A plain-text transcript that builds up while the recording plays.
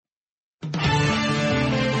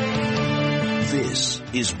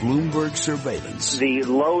is Bloomberg Surveillance. The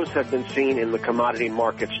lows have been seen in the commodity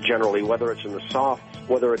markets generally, whether it's in the softs,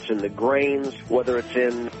 whether it's in the grains, whether it's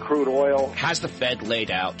in crude oil. Has the Fed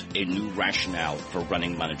laid out a new rationale for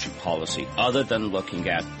running monetary policy other than looking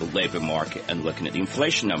at the labor market and looking at the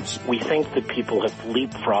inflation numbers? We think that people have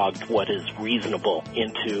leapfrogged what is reasonable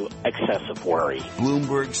into excessive worry.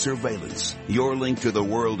 Bloomberg Surveillance, your link to the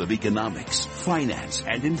world of economics, finance,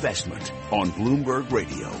 and investment on Bloomberg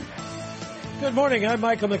Radio. Good morning. I'm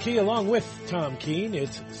Michael McKee along with Tom Keene.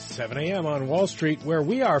 It's 7 a.m. on Wall Street, where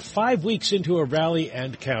we are 5 weeks into a rally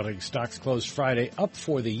and counting. Stocks closed Friday up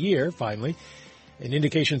for the year, finally. And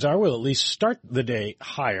indications are we'll at least start the day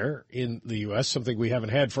higher in the U.S., something we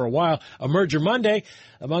haven't had for a while. A merger Monday.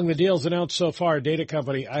 Among the deals announced so far, data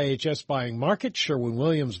company IHS buying Market,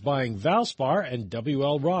 Sherwin-Williams buying Valspar, and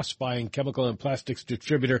W.L. Ross buying chemical and plastics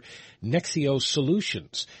distributor Nexeo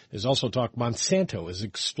Solutions. There's also talk Monsanto is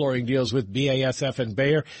exploring deals with BASF and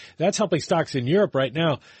Bayer. That's helping stocks in Europe right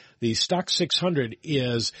now. The Stock 600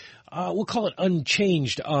 is, we'll call it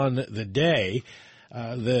unchanged on the day.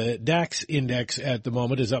 The DAX index at the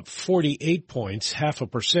moment is up 48 points,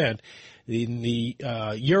 0.5%. The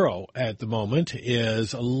euro at the moment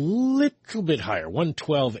is a little bit higher,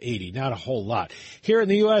 112.80, not a whole lot. Here in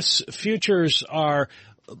the U.S., futures are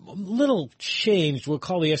a little changed. We'll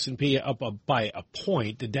call the S&P up by a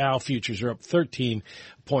point. The Dow futures are up 13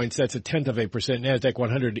 points. That's 0.1%. NASDAQ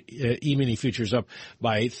 100 E-mini futures up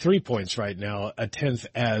by 3 points right now, 0.1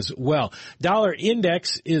 as well. Dollar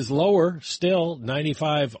index is lower still,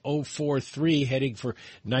 95.043, heading for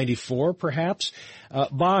 94 perhaps.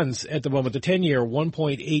 Bonds at the moment, the 10-year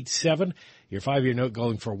 1.87. Your 5-year note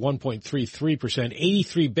going for 1.33%,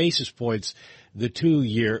 83 basis points, the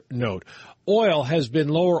 2-year note. Oil has been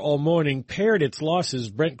lower all morning, pared its losses.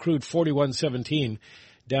 Brent crude 41.17,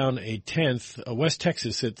 down 0.1. West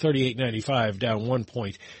Texas at 38.95, down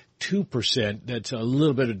 1.2%. That's a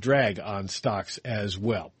little bit of drag on stocks as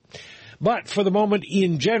well. But for the moment,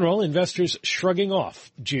 in general, investors shrugging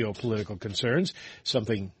off geopolitical concerns,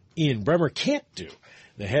 something Ian Bremmer can't do.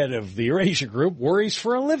 The head of the Eurasia group worries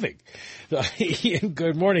for a living. Ian,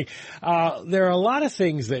 good morning. There are a lot of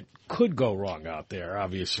things that could go wrong out there,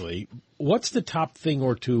 obviously. What's the top thing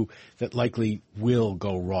or two that likely will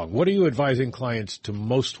go wrong? What are you advising clients to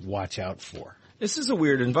most watch out for? This is a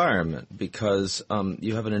weird environment because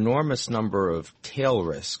you have an enormous number of tail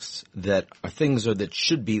risks that are things that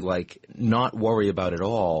should be like not worry about at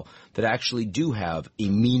all, that actually do have a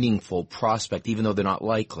meaningful prospect, even though they're not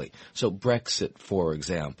likely. So Brexit, for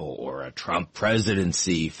example, or a Trump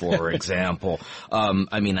presidency, for example. A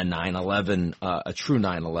 9/11, a true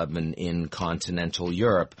 9/11 in continental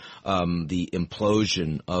Europe, the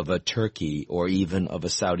implosion of a Turkey or even of a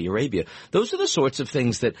Saudi Arabia. Those are the sorts of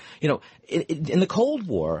things that, in the Cold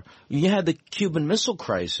War, you had the Cuban Missile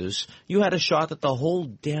Crisis. You had a shot that the whole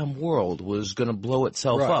damn world was going to blow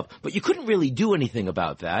itself up. But you couldn't really do anything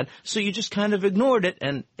about that. So you just kind of ignored it,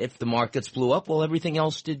 and if the markets blew up, well, everything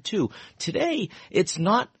else did too. Today, it's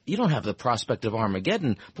not, you don't have the prospect of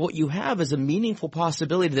Armageddon, but what you have is a meaningful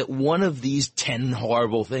possibility that one of these 10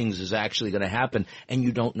 horrible things is actually going to happen, and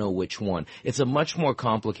you don't know which one. It's a much more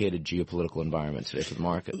complicated geopolitical environment today for the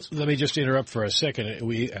markets. Let me just interrupt for a second.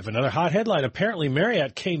 We have another hot headline. Apparently,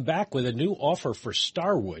 Marriott came back with a new offer for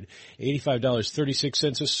Starwood,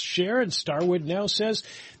 $85.36 a share, and Starwood now says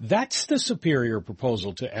that's the superior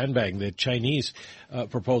proposal to Anbang. The Chinese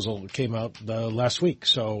proposal came out last week.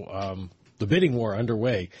 So the bidding war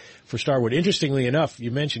underway for Starwood. Interestingly enough,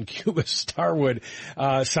 you mentioned Cuba. Starwood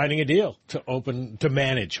signing a deal to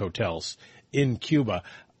manage hotels in Cuba.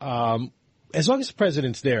 As long as the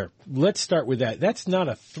president's there, let's start with that. That's not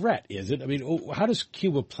a threat, is it? I mean, how does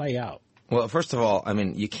Cuba play out? Well, first of all,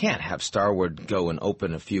 you can't have Starwood go and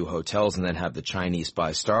open a few hotels and then have the Chinese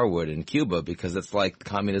buy Starwood in Cuba, because it's like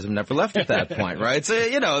communism never left at that point, right? So,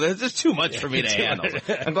 there's just too much for me to handle.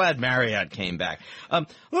 I'm glad Marriott came back.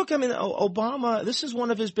 Obama, this is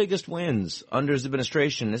one of his biggest wins under his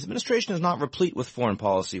administration. His administration is not replete with foreign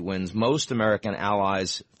policy wins. Most American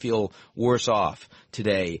allies feel worse off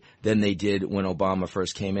today than they did when Obama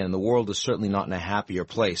first came in. And the world is certainly not in a happier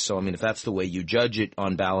place. So, if that's the way you judge it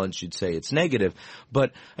on balance, you'd say it's negative.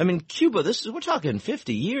 But, Cuba, we're talking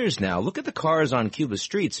 50 years now. Look at the cars on Cuba's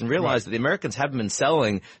streets and realize that the Americans haven't been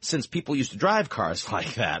selling since people used to drive cars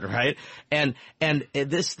like that, right? And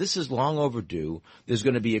this is long overdue. There's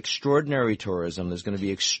going to be extraordinary tourism. There's going to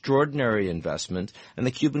be extraordinary investment. And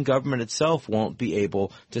the Cuban government itself won't be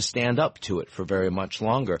able to stand up to it for very much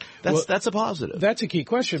longer. That's a positive. That's a key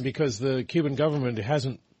question, because the Cuban government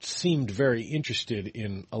hasn't seemed very interested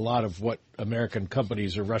in a lot of what American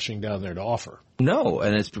companies are rushing down there to offer. No,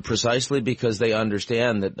 and it's precisely because they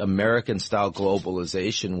understand that American-style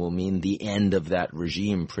globalization will mean the end of that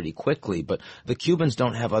regime pretty quickly. But the Cubans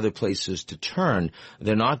don't have other places to turn.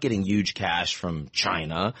 They're not getting huge cash from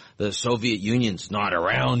China. The Soviet Union's not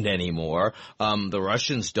around anymore. The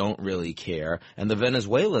Russians don't really care. And the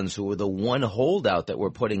Venezuelans, who were the one holdout that were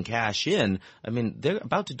putting cash in, I mean, they're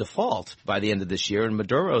about to default by the end of this year, and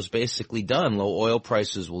Maduro's basically done. Low oil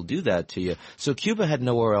prices will do that to you. So Cuba had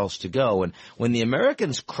nowhere else to go. And when the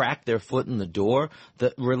Americans cracked their foot in the door,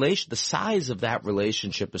 the size of that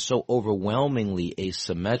relationship is so overwhelmingly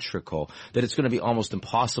asymmetrical that it's going to be almost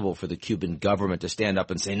impossible for the Cuban government to stand up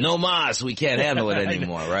and say, no mas, we can't handle it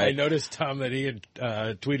anymore, right? I noticed, Tom, that he had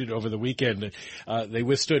tweeted over the weekend that they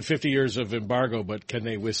withstood 50 years of embargo, but can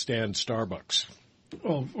they withstand Starbucks?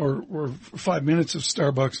 Oh, or 5 minutes of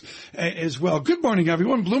Starbucks as well. Good morning,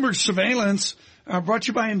 everyone. Bloomberg Surveillance brought to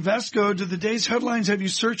you by Invesco. Do the day's headlines have you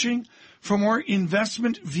searching for more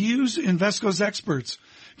investment views? Invesco's experts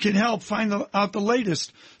can help find out the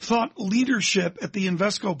latest thought leadership at the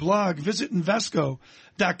Invesco blog. Visit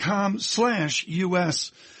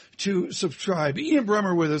Invesco.com/US to subscribe. Ian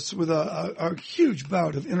Bremmer with us with a huge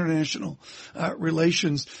bout of international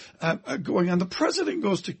relations going on. The president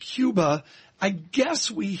goes to Cuba. I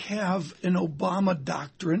guess we have an Obama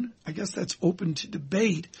doctrine. I guess that's open to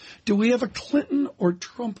debate. Do we have a Clinton or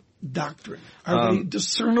Trump doctrine? Are they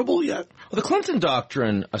discernible yet? Well, the Clinton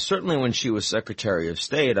doctrine, certainly when she was Secretary of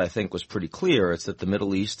State, I think was pretty clear. It's that the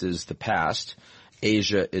Middle East is the past,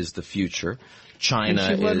 Asia is the future. China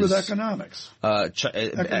and she led with economics.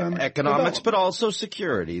 Economics, but also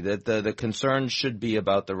security. That the concern should be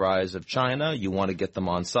about the rise of China. You want to get them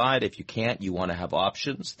on side. If you can't, you want to have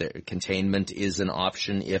options. Containment is an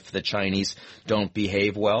option if the Chinese don't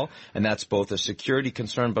behave well. And that's both a security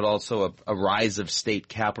concern, but also a rise of state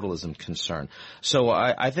capitalism concern. So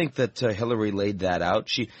I think that Hillary laid that out.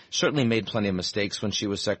 She certainly made plenty of mistakes when she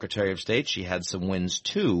was Secretary of State. She had some wins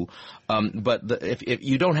too. But if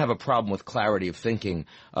you don't have a problem with clarity of thinking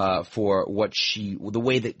for the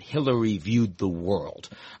way that Hillary viewed the world.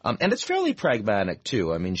 And it's fairly pragmatic,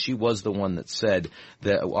 too. I mean, she was the one that said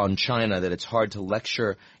that on China that it's hard to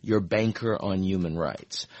lecture your banker on human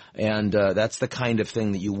rights. And that's the kind of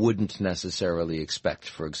thing that you wouldn't necessarily expect,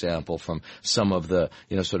 for example, from some of the,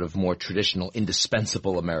 sort of more traditional,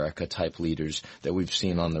 indispensable America-type leaders that we've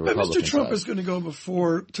seen on the Republican side. Mr. Trump is going to go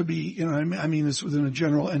before to be, I mean this within a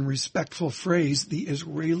general and respectful phrase, the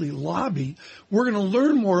Israeli lobby. We're going to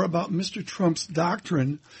learn more about Mr. Trump's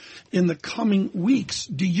doctrine in the coming weeks.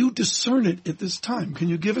 Do you discern it at this time? Can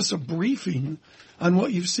you give us a briefing on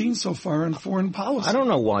what you've seen so far in foreign policy? I don't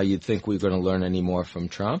know why you'd think we're going to learn any more from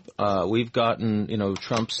Trump. We've gotten,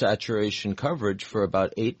 Trump saturation coverage for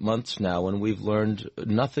about 8 months now, and we've learned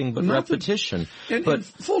nothing but repetition. And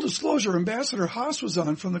full disclosure, Ambassador Haas was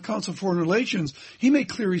on from the Council of Foreign Relations. He made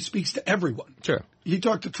clear he speaks to everyone. Sure. He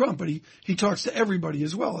talked to Trump, but he talks to everybody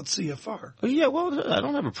as well at CFR. Yeah, well, I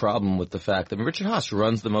don't have a problem with the fact that Richard Haas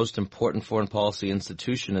runs the most important foreign policy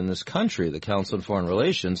institution in this country, the Council on Foreign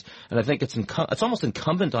Relations, and I think it's almost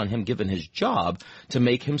incumbent on him, given his job, to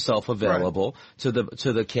make himself available to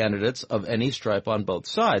the candidates of any stripe on both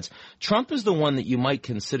sides. Trump is the one that you might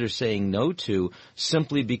consider saying no to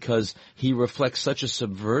simply because he reflects such a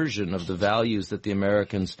subversion of the values that the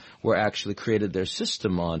Americans were actually created their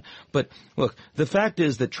system on. But look, the fact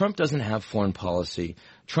is that Trump doesn't have foreign policy.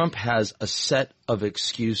 Trump has a set of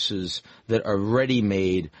excuses that are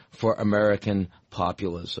ready-made for American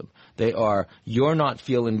populism. They are, you're not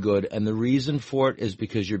feeling good, and the reason for it is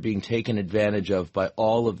because you're being taken advantage of by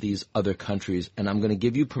all of these other countries, and I'm going to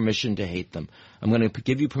give you permission to hate them. I'm going to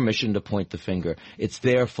give you permission to point the finger. It's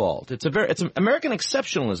their fault. It's American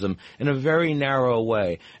exceptionalism in a very narrow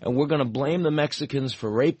way, and we're going to blame the Mexicans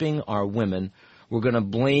for raping our women. We're going to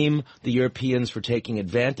blame the Europeans for taking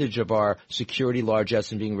advantage of our security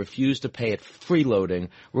largesse and being refused to pay it freeloading.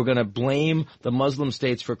 We're going to blame the Muslim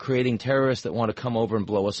states for creating terrorists that want to come over and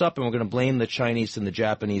blow us up. And we're going to blame the Chinese and the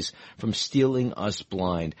Japanese from stealing us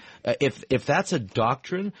blind. If that's a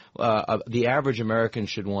doctrine, the average American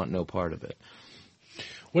should want no part of it.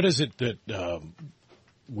 What is it that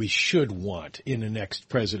we should want in the next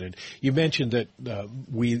president? You mentioned that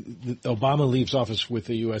Obama leaves office with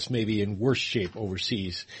the U.S. maybe in worse shape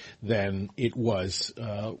overseas than it was.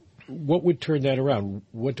 What would turn that around?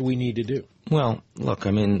 What do we need to do? Well, look,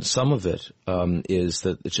 I mean, some of it is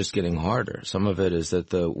that it's just getting harder. Some of it is that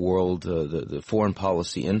the world, the foreign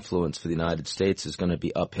policy influence for the United States is going to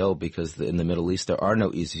be uphill because in the Middle East there are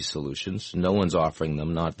no easy solutions. No one's offering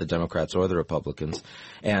them, not the Democrats or the Republicans.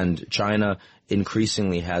 And China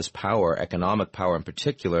increasingly has power, economic power in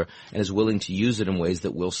particular, and is willing to use it in ways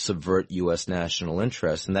that will subvert U.S. national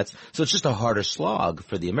interests. And so it's just a harder slog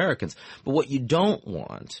for the Americans. But what you don't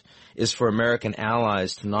want is for American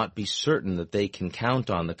allies to not be certain that they can count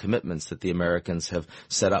on the commitments that the Americans have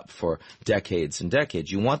set up for decades and decades.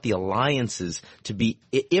 You want the alliances to be,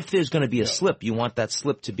 if there's going to be a slip, you want that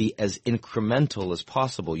slip to be as incremental as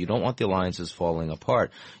possible. You don't want the alliances falling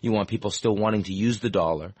apart. You want people still wanting to use the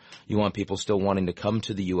dollar. You want people still wanting to come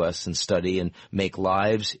to the U.S. and study and make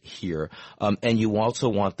lives here. And you also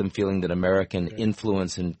want them feeling that American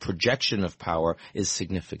influence and projection of power is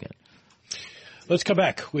significant. Let's come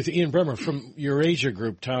back with Ian Bremmer from Eurasia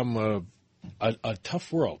Group. Tom, a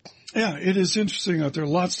tough world. Yeah, it is interesting out there.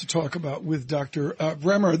 Lots to talk about with Dr.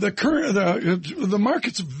 Bremmer. The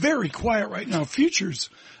market's very quiet right now. Futures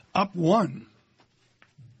up 1.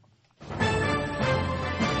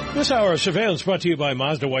 This hour of surveillance brought to you by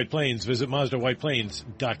Mazda White Plains. Visit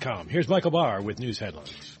MazdaWhitePlains.com. Here's Michael Barr with news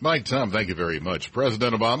headlines. Mike, Tom, thank you very much.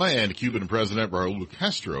 President Obama and Cuban President Raul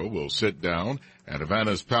Castro will sit down at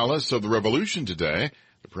Havana's Palace of the Revolution today.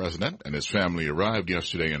 The president and his family arrived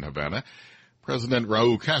yesterday in Havana. President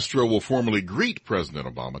Raul Castro will formally greet President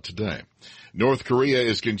Obama today. North Korea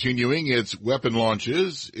is continuing its weapon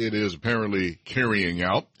launches. It is apparently carrying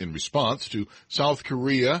out in response to South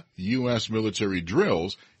Korea U.S. military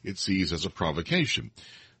drills it sees as a provocation.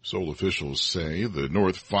 Seoul officials say the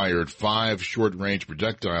North fired 5 short-range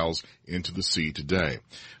projectiles into the sea today.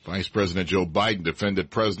 Vice President Joe Biden defended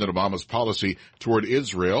President Obama's policy toward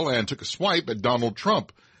Israel and took a swipe at Donald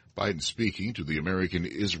Trump. Biden, speaking to the American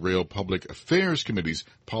Israel Public Affairs Committee's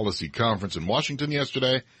policy conference in Washington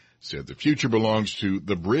yesterday, said the future belongs to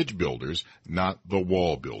the bridge builders, not the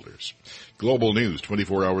wall builders. Global news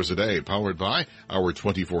 24 hours a day, powered by our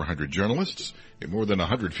 2,400 journalists in more than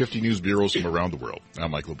 150 news bureaus from around the world.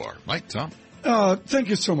 I'm Michael Barr. Mike, Tom. Thank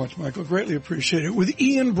you so much, Michael. Greatly appreciate it. With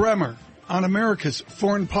Ian Bremmer on America's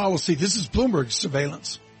foreign policy, this is Bloomberg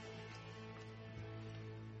Surveillance.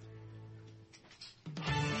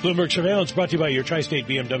 Bloomberg Surveillance brought to you by your Tri-State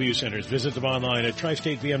BMW centers. Visit them online at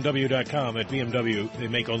tristatebmw.com. At BMW, they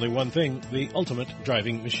make only one thing, the ultimate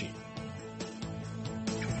driving machine.